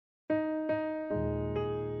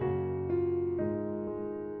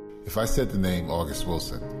If I said the name August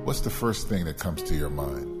Wilson, what's the first thing that comes to your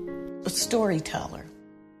mind? A storyteller.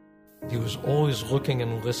 He was always looking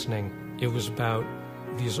and listening. It was about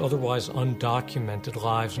these otherwise undocumented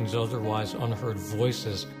lives and these otherwise unheard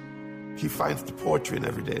voices. He finds the poetry in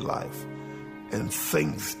everyday life and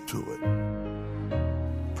sings to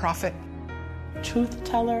it. Prophet. Truth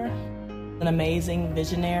teller. An amazing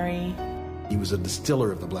visionary. He was a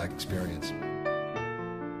distiller of the Black experience.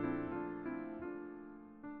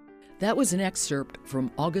 That was an excerpt from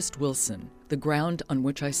August Wilson, The Ground on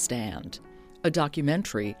Which I Stand, a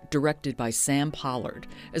documentary directed by Sam Pollard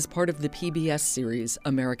as part of the PBS series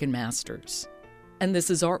American Masters. And this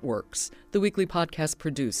is Artworks, the weekly podcast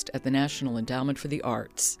produced at the National Endowment for the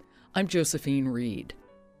Arts. I'm Josephine Reed.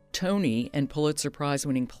 Tony and Pulitzer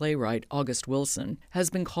Prize-winning playwright August Wilson has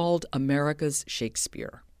been called America's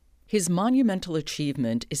Shakespeare. His monumental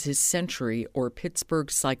achievement is his century or Pittsburgh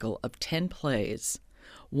cycle of 10 plays,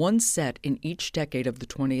 one set in each decade of the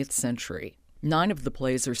 20th century. 9 of the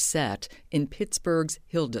plays are set in Pittsburgh's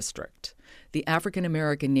Hill District, the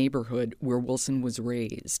African-American neighborhood where Wilson was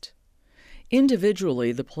raised.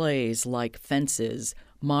 Individually, the plays like Fences,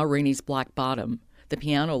 Ma Rainey's Black Bottom, The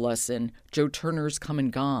Piano Lesson, Joe Turner's Come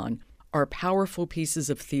and Gone, are powerful pieces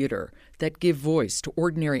of theater that give voice to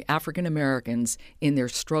ordinary African Americans in their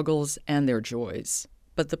struggles and their joys.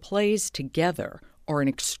 But the plays together are an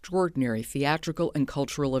extraordinary theatrical and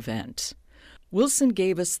cultural event. Wilson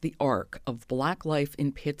gave us the arc of Black life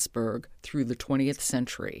in Pittsburgh through the 20th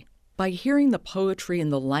century. By hearing the poetry in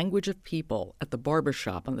the language of people at the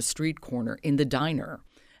barbershop on the street corner, in the diner,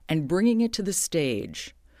 and bringing it to the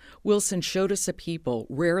stage, Wilson showed us a people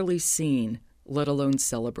rarely seen, let alone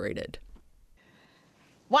celebrated.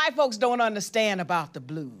 White folks don't understand about the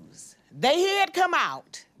blues. They hear it come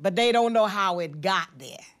out, but they don't know how it got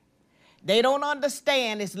there. They don't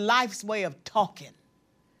understand it's life's way of talking.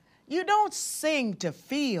 You don't sing to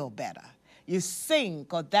feel better. You sing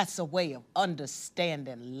because that's a way of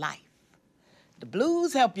understanding life. The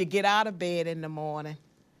blues help you get out of bed in the morning.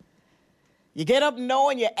 You get up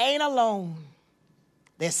knowing you ain't alone.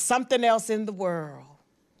 There's something else in the world.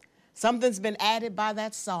 Something's been added by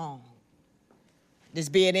that song. This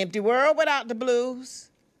be an empty world without the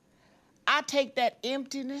blues. I take that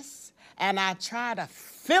emptiness and I try to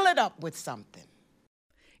fill it up with something.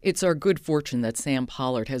 It's our good fortune that Sam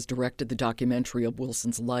Pollard has directed the documentary of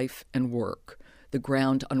Wilson's life and work, The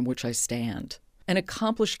Ground on Which I Stand. An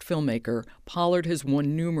accomplished filmmaker, Pollard has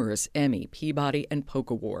won numerous Emmy, Peabody, and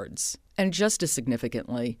Polk Awards. And just as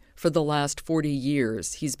significantly, for the last 40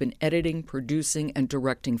 years, he's been editing, producing, and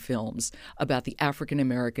directing films about the African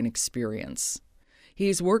American experience.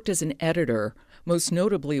 He's worked as an editor, most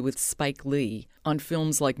notably with Spike Lee, on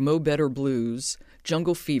films like Mo Better Blues,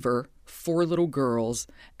 Jungle Fever, Four Little Girls,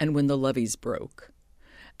 and When the Levees Broke.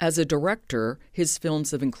 As a director, his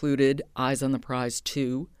films have included Eyes on the Prize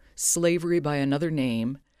 2, Slavery by Another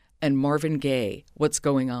Name, and Marvin Gaye, What's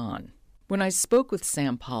Going On. When I spoke with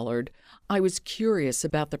Sam Pollard, I was curious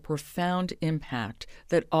about the profound impact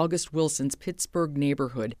that August Wilson's Pittsburgh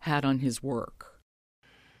neighborhood had on his work.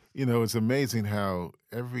 You know, it's amazing how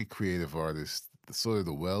every creative artist, sort of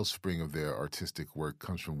the wellspring of their artistic work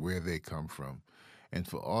comes from where they come from. And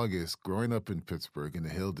for August, growing up in Pittsburgh in the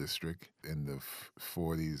Hill District in the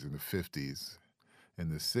 40s and the 50s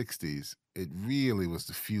and the 60s, it really was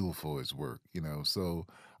the fuel for his work, you know. So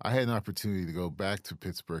I had an opportunity to go back to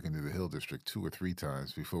Pittsburgh into the Hill District 2 or 3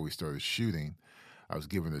 times before we started shooting. I was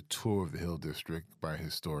given a tour of the Hill District by a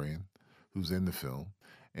historian who's in the film,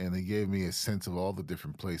 and he gave me a sense of all the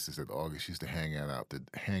different places that August used to hang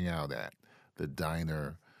out at, the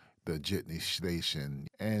diner, the jitney station.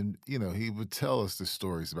 And, you know, he would tell us the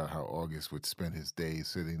stories about how August would spend his days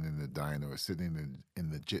sitting in the diner or sitting in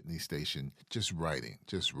the jitney station, just writing.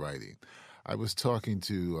 I was talking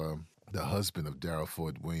to the husband of Darrell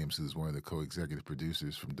Ford Williams, who's one of the co-executive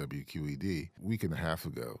producers from WQED, a week and a half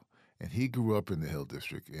ago. And he grew up in the Hill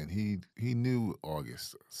District, and he knew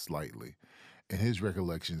August slightly. And his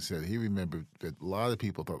recollection said he remembered that a lot of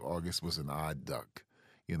people thought August was an odd duck.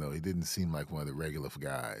 You know, he didn't seem like one of the regular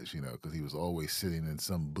guys, you know, because he was always sitting in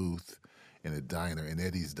some booth in a diner, in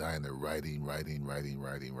Eddie's Diner, writing.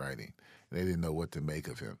 And they didn't know what to make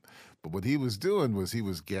of him. But what he was doing was he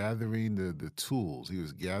was gathering the tools. He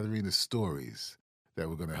was gathering the stories that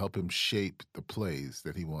were going to help him shape the plays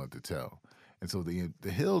that he wanted to tell. And so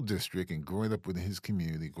the Hill District and growing up within his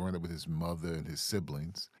community, growing up with his mother and his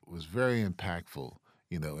siblings was very impactful,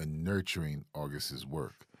 you know, in nurturing August's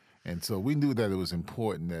work. And so we knew that it was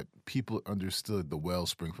important that people understood the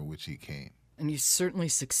wellspring from which he came. And you certainly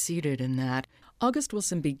succeeded in that. August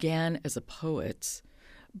Wilson began as a poet,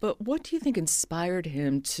 But what do you think inspired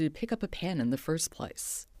him to pick up a pen in the first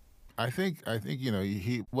place? I think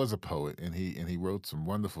he was a poet, and he wrote some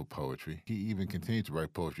wonderful poetry. He even continued to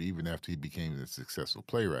write poetry even after he became a successful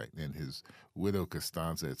playwright. And his widow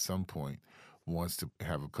Costanza at some point wants to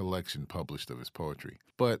have a collection published of his poetry.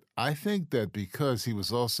 But I think that because he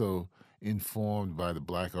was also informed by the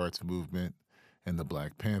Black Arts Movement and the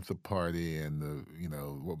Black Panther Party and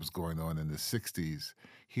what was going on in the 60s,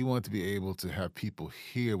 he wanted to be able to have people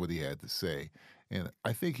hear what he had to say. And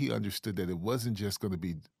I think he understood that it wasn't just going to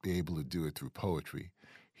be able to do it through poetry.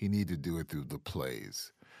 He needed to do it through the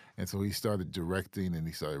plays. And so he started directing and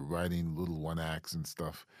he started writing little one-acts and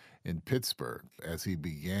stuff in Pittsburgh as he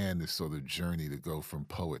began this sort of journey to go from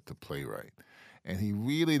poet to playwright. And he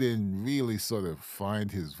really didn't really sort of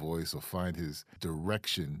find his voice or find his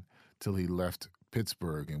direction till he left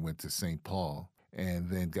Pittsburgh and went to St. Paul and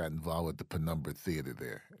then got involved with the Penumbra Theater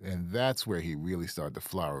there. And that's where he really started to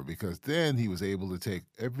flower, because then he was able to take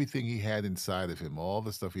everything he had inside of him, all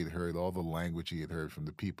the stuff he'd heard, all the language he had heard from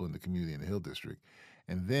the people in the community in the Hill District,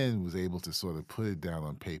 and then was able to sort of put it down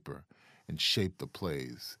on paper and shape the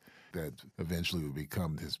plays that eventually would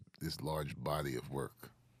become this large body of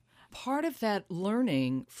work. Part of that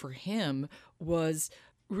learning for him was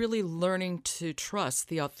really learning to trust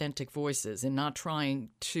the authentic voices and not trying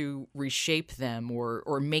to reshape them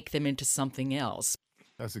or make them into something else.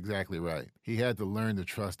 That's exactly right. He had to learn to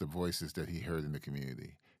trust the voices that he heard in the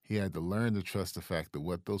community. He had to learn to trust the fact that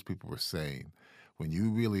what those people were saying, when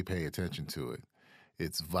you really pay attention to it,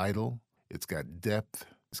 it's vital, it's got depth,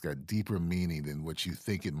 it's got deeper meaning than what you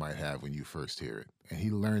think it might have when you first hear it. And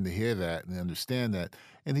he learned to hear that and understand that.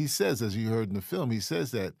 And he says, as you heard in the film, he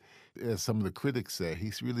says that, as some of the critics say,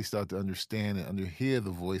 he really started to understand and hear the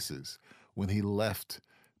voices when he left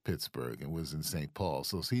Pittsburgh and was in St. Paul.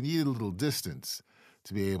 So he needed a little distance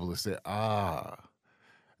to be able to say,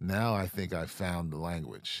 now I think I found the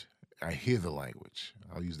language. I hear the language.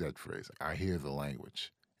 I'll use that phrase. I hear the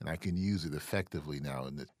language. And I can use it effectively now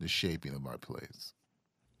in the shaping of my plays.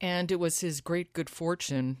 And it was his great good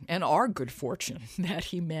fortune, and our good fortune, that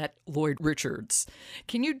he met Lloyd Richards.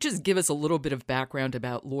 Can you just give us a little bit of background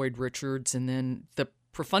about Lloyd Richards and then the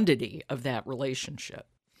profundity of that relationship?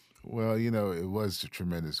 Well, it was a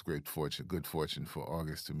tremendous good fortune for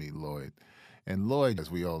August to meet Lloyd. And Lloyd, as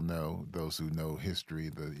we all know, those who know history,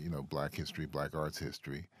 Black history, Black arts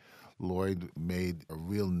history, Lloyd made a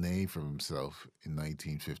real name for himself in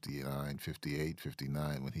 1959, 58,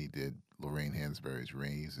 59, when he did Lorraine Hansberry's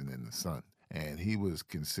Raisin in the Sun. And he was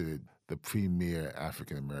considered the premier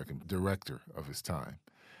African-American director of his time.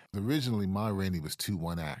 Originally, Ma Rainey was 2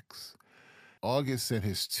 one-acts. August sent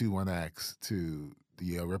his 2 one-acts to the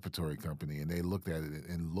Yale Repertory Company, and they looked at it,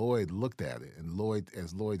 and Lloyd looked at it. And Lloyd,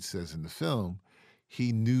 as Lloyd says in the film,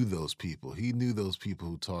 he knew those people. He knew those people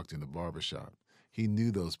who talked in the barbershop. He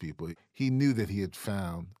knew those people. He knew that he had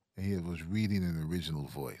found, and he was reading an original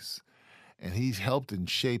voice. And he's helped and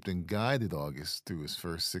shaped and guided August through his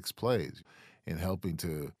first 6 plays in helping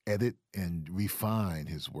to edit and refine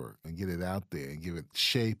his work and get it out there and give it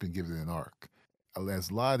shape and give it an arc. As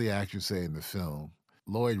a lot of the actors say in the film,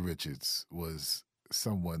 Lloyd Richards was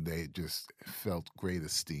someone they just felt great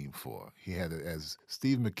esteem for. He had, as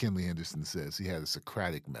Steve McKinley Henderson says, he had a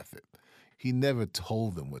Socratic method. He never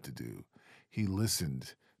told them what to do. He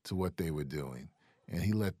listened to what they were doing, and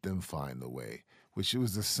he let them find the way, which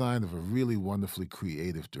was a sign of a really wonderfully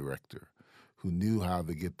creative director who knew how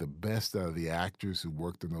to get the best out of the actors who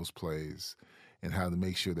worked in those plays and how to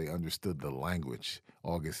make sure they understood the language,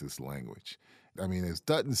 August's language. I mean, as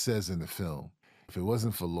Dutton says in the film, if it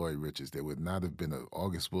wasn't for Lloyd Richards, there would not have been an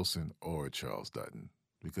August Wilson or a Charles Dutton,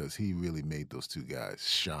 because he really made those 2 guys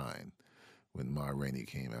shine when Ma Rainey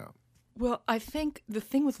came out. Well, I think the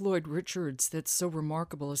thing with Lloyd Richards that's so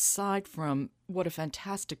remarkable, aside from what a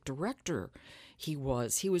fantastic director he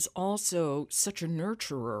was also such a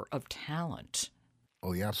nurturer of talent.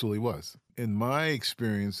 Oh, he absolutely was. In my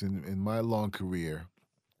experience, in my long career,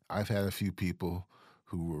 I've had a few people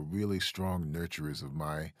who were really strong nurturers of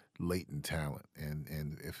my latent talent.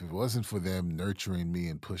 And if it wasn't for them nurturing me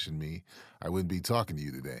and pushing me, I wouldn't be talking to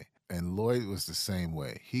you today. And Lloyd was the same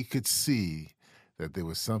way. He could see that there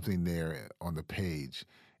was something there on the page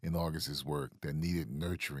in August's work that needed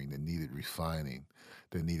nurturing, that needed refining,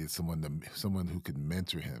 that needed someone who could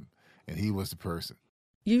mentor him. And he was the person.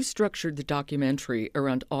 You structured the documentary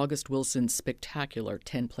around August Wilson's spectacular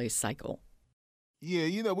 10-play cycle.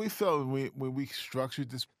 Yeah, we felt when we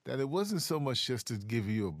structured this that it wasn't so much just to give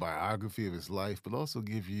you a biography of his life, but also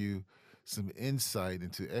give you some insight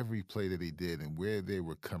into every play that he did and where they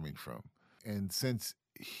were coming from. And since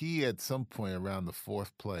he at some point around the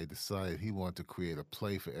fourth play decided he wanted to create a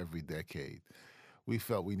play for every decade. We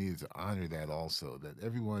felt we needed to honor that also, that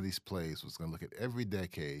every one of these plays was going to look at every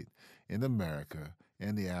decade in America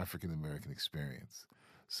and the African American experience.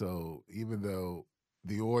 So even though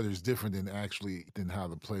the order is different than how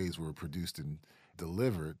the plays were produced and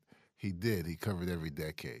delivered, he covered every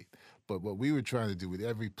decade. But what we were trying to do with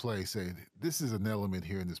every play, say, this is an element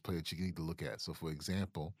here in this play that you need to look at. So for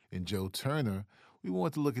example, in Joe Turner, we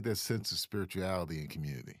want to look at that sense of spirituality and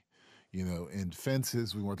community. You know, in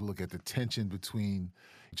Fences, we want to look at the tension between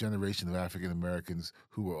a generation of African Americans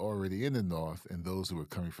who were already in the North and those who were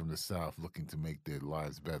coming from the South looking to make their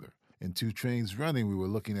lives better. In Two Trains Running, we were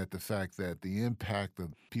looking at the fact that the impact of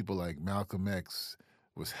people like Malcolm X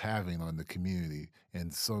was having on the community,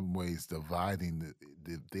 in some ways dividing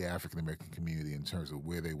the African American community in terms of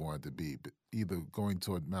where they wanted to be, but either going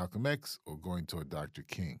toward Malcolm X or going toward Dr.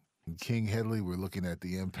 King. In King Headley, we're looking at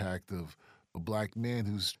the impact of a black man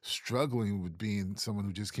who's struggling with being someone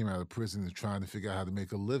who just came out of prison and trying to figure out how to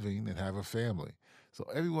make a living and have a family. So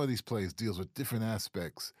every one of these plays deals with different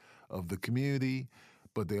aspects of the community,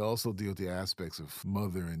 but they also deal with the aspects of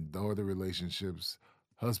mother and daughter relationships,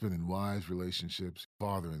 husband and wives relationships,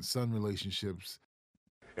 father and son relationships.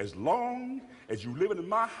 As long as you living in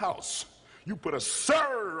my house, you put a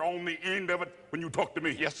sir on the end of it when you talk to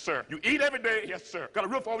me. Yes, sir. You eat every day. Yes, sir. Got a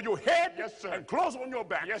roof over your head. Yes, sir. And clothes on your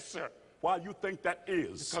back. Yes, sir. Why do you think that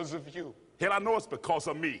is? Because of you. Hell, I know it's because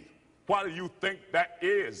of me. Why do you think that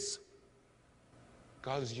is?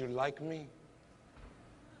 Because you like me.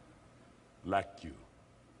 Like you.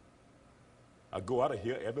 I go out of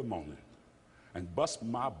here every morning and bust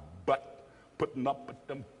my butt putting up with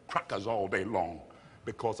them crackers all day long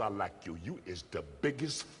because I like you. You is the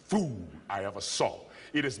biggest fool I ever saw.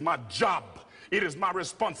 It is my job. It is my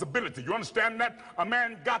responsibility. You understand that? A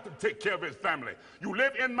man got to take care of his family. You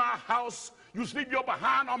live in my house. You sleep your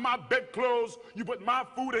behind on my bedclothes. You put my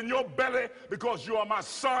food in your belly because you are my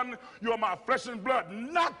son. You are my flesh and blood,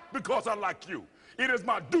 not because I like you. It is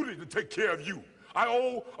my duty to take care of you. I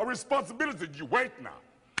owe a responsibility to you. Wait now.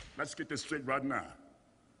 Let's get this straight right now.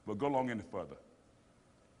 We'll go along any further.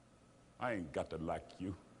 I ain't got to like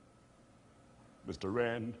you. Mr.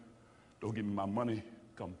 Rand, don't give me my money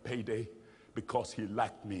come payday because he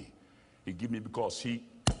liked me. He give me because he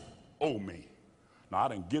owe me. Now, I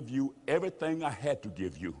didn't give you everything I had to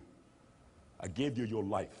give you. I gave you your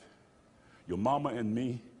life. Your mama and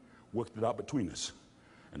me worked it out between us.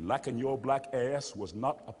 And liking your black ass was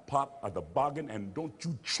not a part of the bargain, and don't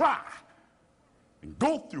you try and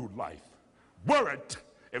go through life worried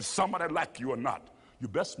if somebody like you or not. You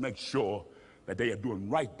best make sure that they are doing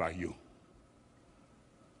right by you.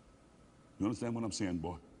 You understand what I'm saying,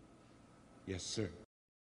 boy? Yes, sir.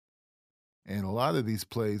 And a lot of these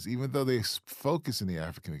plays, even though they focus in the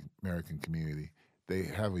African American community, they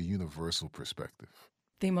have a universal perspective.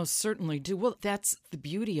 They most certainly do. Well, that's the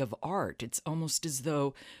beauty of art. It's almost as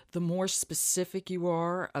though the more specific you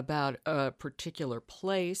are about a particular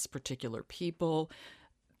place, particular people,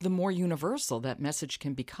 the more universal that message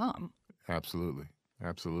can become. Absolutely.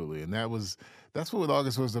 Absolutely. And that's what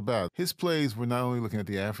August was about. His plays were not only looking at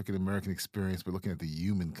the African American experience, but looking at the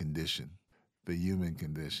human condition. The human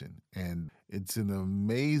condition. And it's an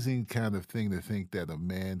amazing kind of thing to think that a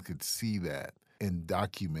man could see that and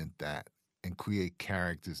document that and create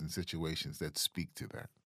characters and situations that speak to that.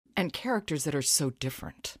 And characters that are so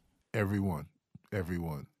different. Everyone.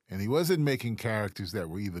 And he wasn't making characters that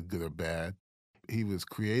were either good or bad. He was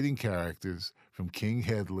creating characters from King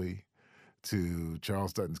Headley to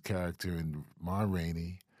Charles Dutton's character in Ma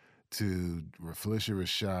Rainey to Phylicia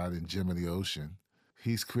Rashad in Gem of the Ocean.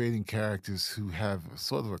 He's creating characters who have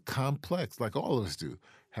sort of a complex, like all of us do,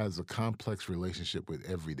 has a complex relationship with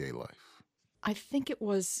everyday life. I think it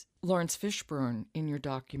was Lawrence Fishburne in your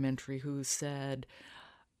documentary who said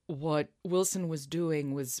what Wilson was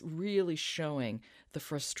doing was really showing the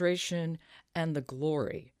frustration and the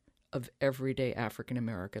glory of everyday African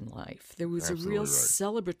American life. There was Absolutely a real right.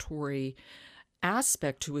 Celebratory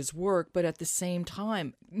aspect to his work, but at the same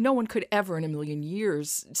time, no one could ever in a million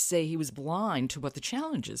years say he was blind to what the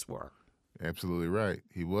challenges were. Absolutely right.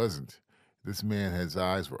 He wasn't. This man, his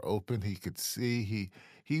eyes were open. He could see.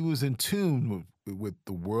 He was in tune with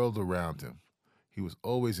the world around him. He was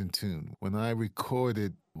always in tune. When I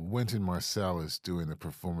recorded Wynton Marsalis doing the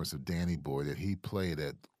performance of Danny Boy that he played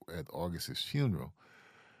at August's funeral,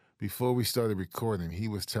 before we started recording, he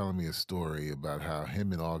was telling me a story about how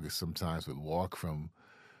him and August sometimes would walk from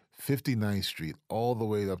 59th Street all the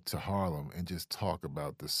way up to Harlem and just talk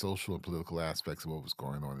about the social and political aspects of what was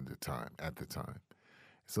going on at the time.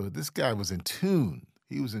 So this guy was in tune.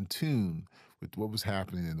 He was in tune with what was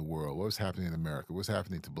happening in the world, what was happening in America, what was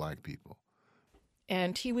happening to black people.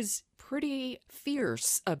 And he was pretty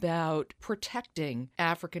fierce about protecting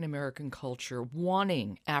African American culture,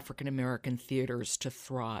 wanting African American theaters to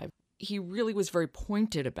thrive. He really was very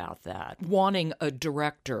pointed about that, wanting a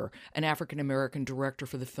director, an African American director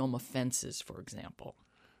for the film Offenses, for example.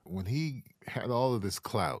 When he had all of this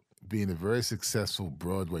clout, being a very successful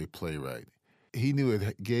Broadway playwright, he knew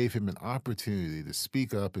it gave him an opportunity to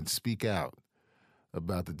speak up and speak out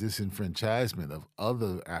about the disenfranchisement of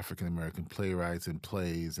other African-American playwrights and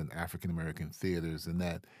plays and African-American theaters, and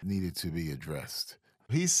that needed to be addressed.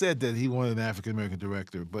 He said that he wanted an African-American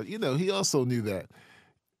director, but, he also knew that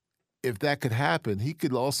if that could happen, he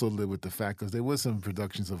could also live with the fact, because there were some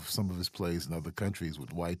productions of some of his plays in other countries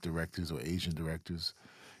with white directors or Asian directors,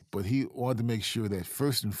 but he wanted to make sure that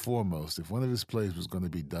first and foremost, if one of his plays was going to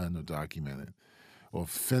be done or documented, or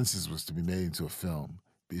Fences was to be made into a film,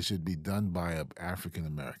 it should be done by an African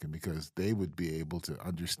American, because they would be able to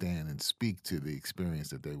understand and speak to the experience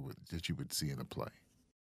that you would see in a play.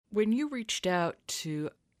 When you reached out to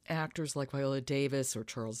actors like Viola Davis or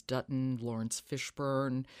Charles Dutton, Lawrence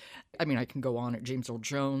Fishburne, I can go on at James Earl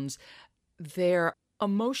Jones, their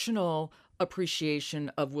emotional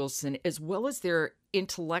appreciation of Wilson, as well as their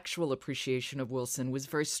intellectual appreciation of Wilson, was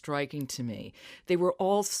very striking to me. They were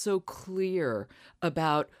all so clear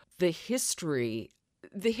about the history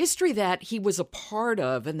that he was a part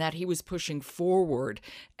of and that he was pushing forward,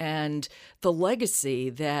 and the legacy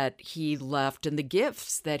that he left and the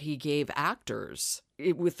gifts that he gave actors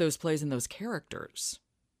with those plays and those characters.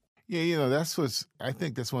 Yeah, I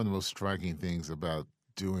think that's one of the most striking things about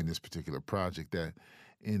doing this particular project, that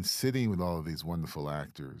in sitting with all of these wonderful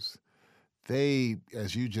actors, they,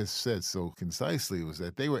 as you just said so concisely, was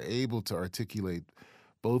that they were able to articulate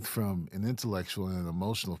both from an intellectual and an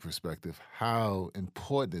emotional perspective how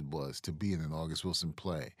important it was to be in an August Wilson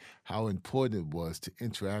play, how important it was to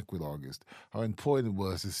interact with August, how important it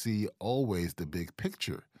was to see always the big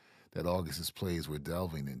picture that August's plays were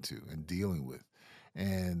delving into and dealing with.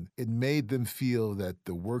 And it made them feel that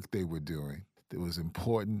the work they were doing, that was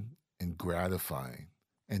important and gratifying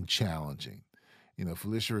and challenging.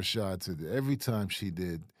 Phylicia Rashad said that every time she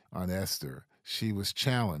did on Esther, she was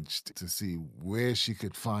challenged to see where she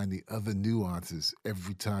could find the other nuances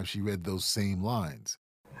every time she read those same lines.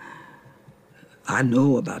 I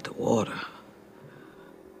know about the water.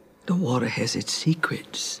 The water has its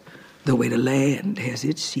secrets, the way the land has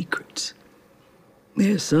its secrets.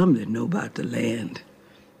 There's some that know about the land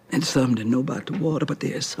and some that know about the water, but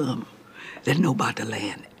there's some that know about the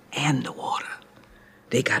land and the water.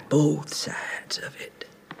 They got both sides of it.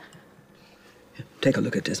 Take a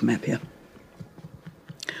look at this map here.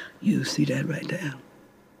 You see that right there?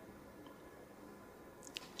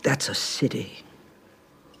 That's a city.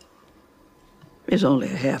 It's only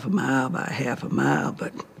a half a mile by a half a mile,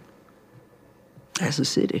 but that's a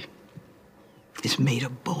city. It's made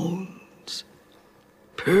of bones,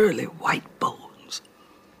 pearly white bones.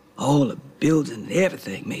 All the buildings and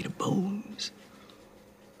everything made of bones.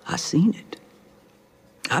 I seen it.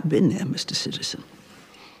 I've been there, Mr. Citizen.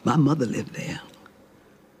 My mother lived there.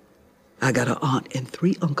 I got an aunt and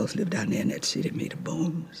 3 uncles live down there in that city made of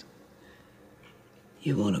bones.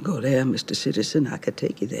 You want to go there, Mr. Citizen? I could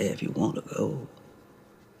take you there if you want to go.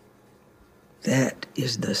 That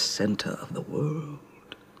is the center of the world.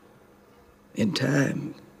 In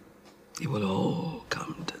time, it will all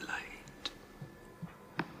come to light.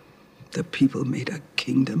 The people made a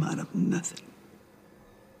kingdom out of nothing.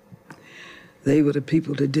 They were the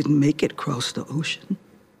people that didn't make it cross the ocean.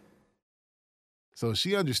 So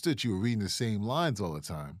she understood you were reading the same lines all the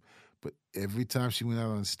time, but every time she went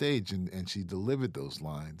out on stage and she delivered those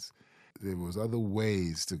lines, there was other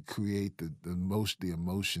ways to create the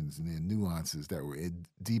emotions and the nuances that were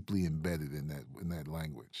deeply embedded in that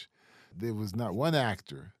language. There was not one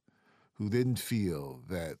actor who didn't feel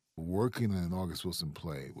that working in an August Wilson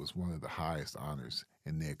play was one of the highest honors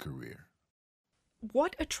in their career.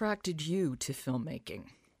 What attracted you to filmmaking?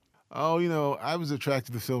 Oh, I was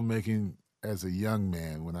attracted to filmmaking as a young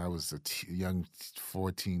man when I was a young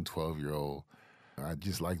 14, 12-year-old. I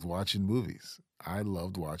just liked watching movies. I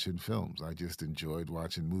loved watching films. I just enjoyed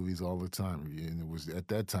watching movies all the time. And it was, at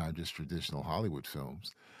that time, just traditional Hollywood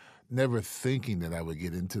films. Never thinking that I would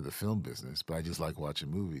get into the film business, but I just liked watching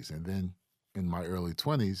movies. And then in my early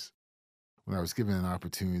 20s, when I was given an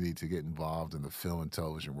opportunity to get involved in the film and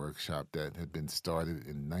television workshop that had been started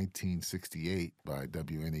in 1968 by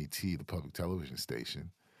WNET, the public television station.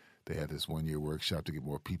 They had this one-year workshop to get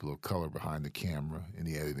more people of color behind the camera in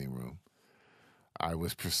the editing room. I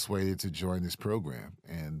was persuaded to join this program,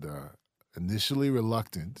 and initially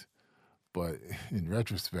reluctant, But in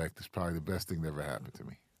retrospect, it's probably the best thing that ever happened to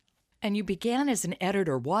me. And you began as an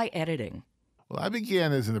editor. Why editing? Well, I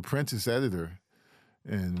began as an apprentice editor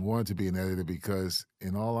and wanted to be an editor because,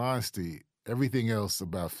 in all honesty, everything else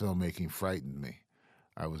about filmmaking frightened me.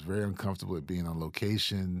 I was very uncomfortable at being on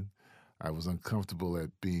location. I was uncomfortable at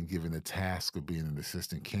being given the task of being an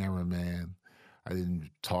assistant cameraman. I didn't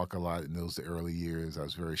talk a lot in those early years. I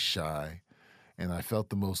was very shy. And I felt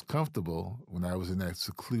the most comfortable when I was in that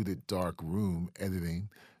secluded, dark room editing,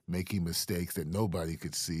 making mistakes that nobody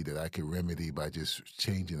could see that I could remedy by just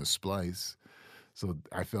changing a splice. So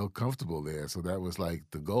I felt comfortable there. So that was like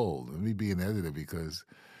the goal. Let me be an editor because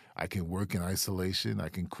I can work in isolation, I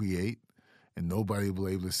can create, and nobody will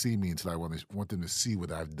be able to see me until I want them to see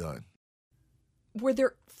what I've done. Were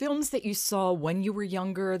there films that you saw when you were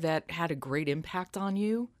younger that had a great impact on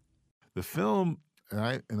you? The film,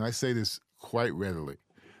 and I say this quite readily,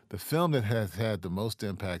 the film that has had the most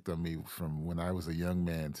impact on me from when I was a young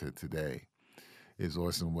man to today is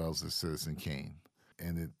Orson Welles' Citizen Kane.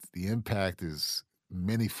 And the impact is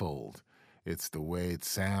manyfold. It's the way it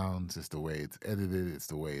sounds, it's the way it's edited, it's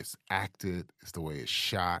the way it's acted, it's the way it's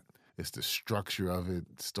shot, it's the structure of it,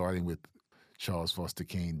 starting with Charles Foster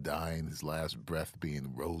Kane dying, his last breath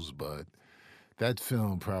being Rosebud. That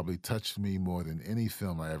film probably touched me more than any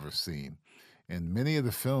film I ever seen. And many of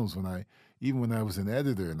the films, even when I was an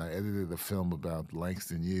editor and I edited a film about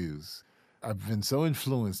Langston Hughes, I've been so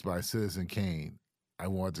influenced by Citizen Kane, I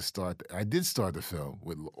did start the film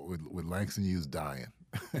with Langston Hughes dying.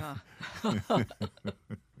 And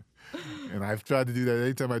I've tried to do that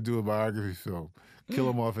anytime I do a biography film, kill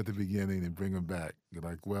him off at the beginning and bring him back,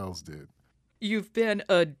 like Welles did. You've been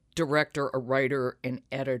a director, a writer, an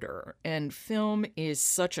editor, and film is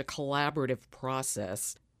such a collaborative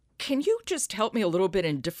process. Can you just help me a little bit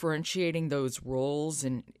in differentiating those roles?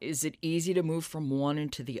 And is it easy to move from one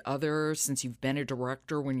into the other since you've been a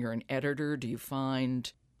director when you're an editor? Do you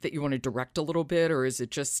find that you want to direct a little bit, or is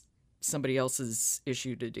it just somebody else's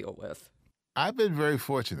issue to deal with? I've been very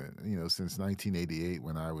fortunate, since 1988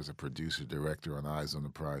 when I was a producer director on Eyes on the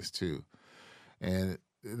Prize too. And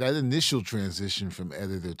that initial transition from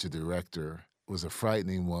editor to director was a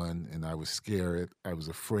frightening one, and I was scared. I was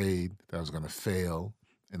afraid that I was going to fail.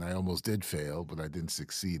 And I almost did fail, but I didn't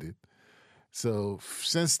succeed it. So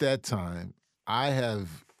since that time, I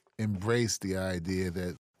have embraced the idea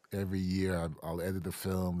that every year I'll edit a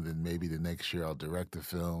film, then maybe the next year I'll direct a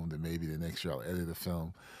film, then maybe the next year I'll edit a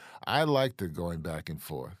film. I like the going back and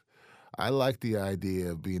forth. I like the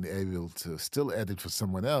idea of being able to still edit for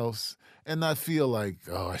someone else and not feel like,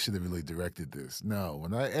 oh, I should have really directed this. No,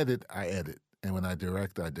 when I edit, I edit. And when I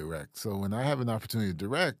direct, I direct. So when I have an opportunity to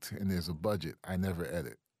direct and there's a budget, I never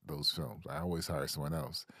edit those films. I always hire someone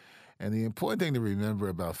else. And the important thing to remember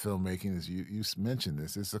about filmmaking is you mentioned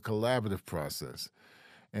this, it's a collaborative process.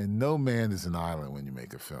 And no man is an island when you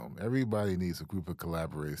make a film. Everybody needs a group of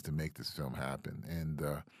collaborators to make this film happen. And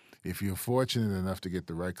if you're fortunate enough to get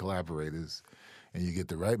the right collaborators and you get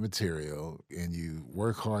the right material and you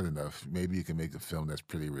work hard enough, maybe you can make a film that's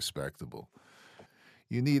pretty respectable.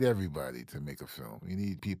 You need everybody to make a film. You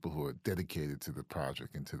need people who are dedicated to the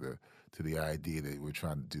project and to the idea that we're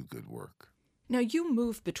trying to do good work. Now, you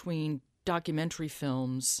move between documentary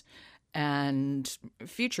films and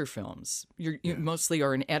feature films. You mostly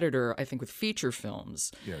are an editor, I think, with feature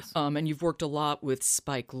films. Yes. And you've worked a lot with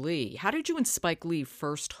Spike Lee. How did you and Spike Lee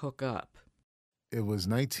first hook up? It was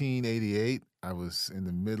 1988. I was in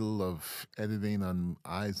the middle of editing on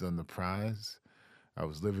Eyes on the Prize. I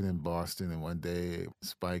was living in Boston, and one day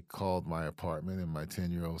Spike called my apartment, and my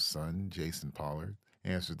 10-year-old son, Jason Pollard,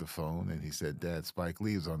 answered the phone, and he said, "Dad, Spike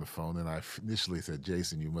Lee's on the phone." And I initially said,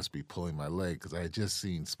 "Jason, you must be pulling my leg," because I had just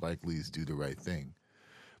seen Spike Lee's Do the Right Thing.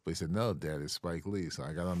 But he said, "No, Dad, it's Spike Lee." So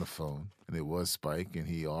I got on the phone, and it was Spike, and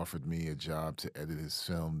he offered me a job to edit his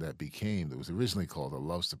film that was originally called A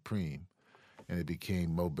Love Supreme, and it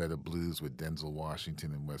became Mo Better Blues with Denzel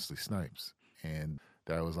Washington and Wesley Snipes. And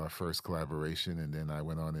that was our first collaboration, and then I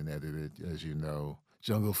went on and edited, as you know,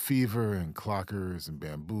 Jungle Fever and Clockers and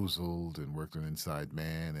Bamboozled and worked on Inside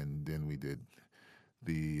Man, and then we did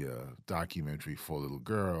the documentary Four Little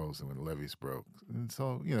Girls and When the Levees Broke. And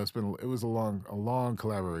so, it was a long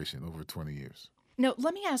collaboration over 20 years. Now,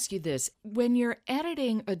 let me ask you this. When you're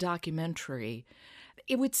editing a documentary,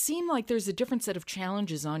 it would seem like there's a different set of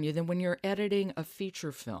challenges on you than when you're editing a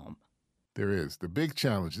feature film. There is. The big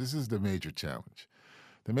challenge, this is the major challenge.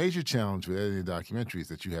 The major challenge with editing a documentary is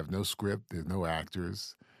that you have no script, there's no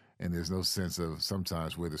actors, and there's no sense of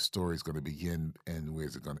sometimes where the story is going to begin and where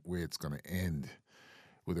it's going to end.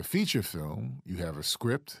 With a feature film, you have a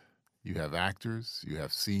script, You have actors, you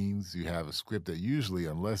have scenes, you have a script that usually,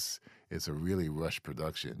 unless it's a really rushed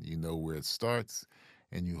production, you know where it starts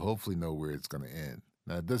and you hopefully know where it's going to end.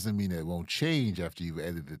 Now, it doesn't mean that it won't change after you've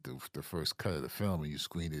edited the first cut of the film and you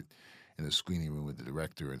screen it in a screening room with the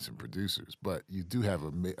director and some producers, but you do have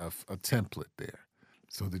a template there.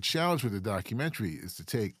 So the challenge with the documentary is to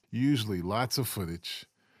take usually lots of footage,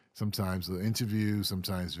 sometimes the interview,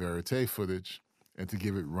 sometimes verite footage, and to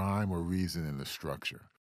give it rhyme or reason in the structure.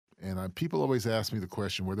 And people always ask me the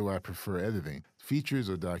question, where do I prefer editing, features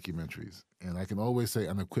or documentaries? And I can always say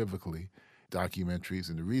unequivocally documentaries,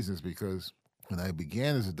 and the reason is because when I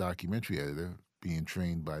began as a documentary editor, being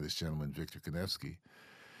trained by this gentleman, Victor Konevsky,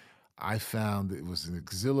 I found it was an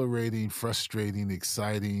exhilarating, frustrating,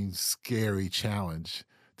 exciting, scary challenge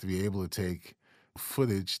to be able to take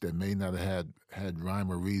footage that may not have had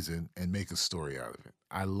rhyme or reason and make a story out of it.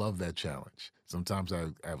 I love that challenge. Sometimes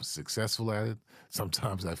I was successful at it.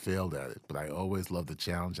 Sometimes I failed at it. But I always love the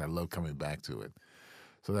challenge. I love coming back to it.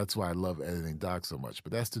 So that's why I love editing docs so much.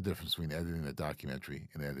 But that's the difference between editing a documentary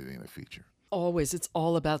and editing a feature. Always. It's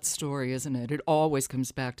all about story, isn't it? It always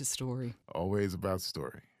comes back to story. Always about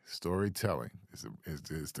story. Storytelling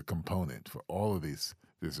is the component for all of this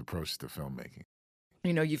approach to filmmaking.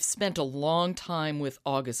 You know, you've spent a long time with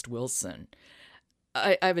August Wilson.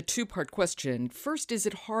 I have a two-part question. First, is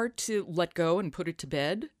it hard to let go and put it to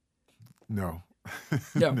bed? No.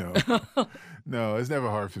 No. No, it's never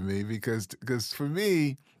hard for me because for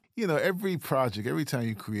me, you know, every project, every time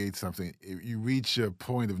you create something, you reach a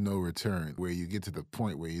point of no return where you get to the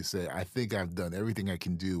point where you say, I think I've done everything I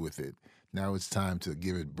can do with it. Now it's time to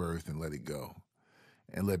give it birth and let it go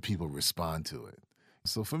and let people respond to it.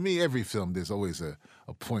 So for me, every film, there's always a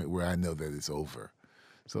point where I know that it's over.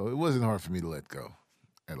 So it wasn't hard for me to let go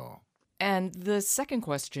at all. And the second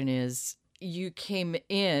question is, you came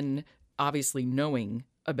in obviously knowing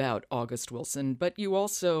about August Wilson, but you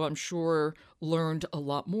also, I'm sure, learned a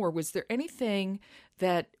lot more. Was there anything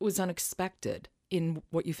that was unexpected in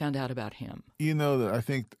what you found out about him? You know, I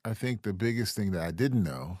think the biggest thing that I didn't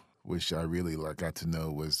know, which I really got to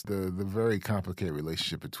know, was the very complicated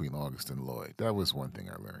relationship between August and Lloyd. That was one thing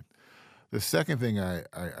I learned. The second thing I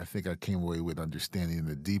think I came away with understanding in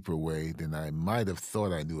a deeper way than I might have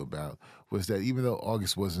thought I knew about was that even though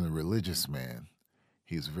August wasn't a religious man,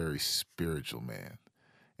 he was a very spiritual man.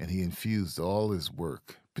 And he infused all his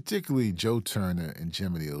work, particularly Joe Turner and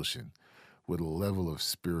Gem of the Ocean, with a level of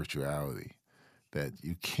spirituality that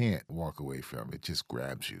you can't walk away from. It just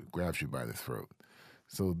grabs you by the throat.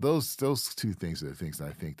 So those two things are the things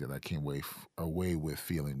I think that I came away with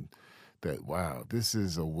feeling that, wow, this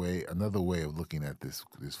is another way of looking at this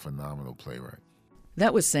phenomenal playwright.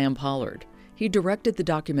 That was Sam Pollard. He directed the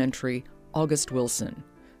documentary August Wilson,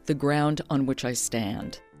 The Ground on Which I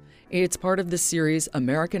Stand. It's part of the series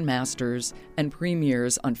American Masters and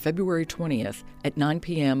premieres on February 20th at 9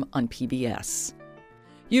 p.m. on PBS.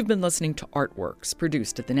 You've been listening to Artworks,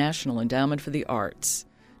 produced at the National Endowment for the Arts.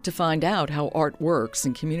 To find out how art works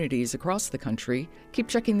in communities across the country, keep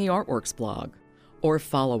checking the Artworks blog or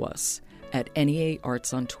follow us at NEA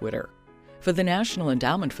Arts on Twitter. For the National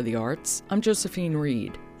Endowment for the Arts, I'm Josephine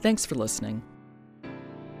Reed. Thanks for listening.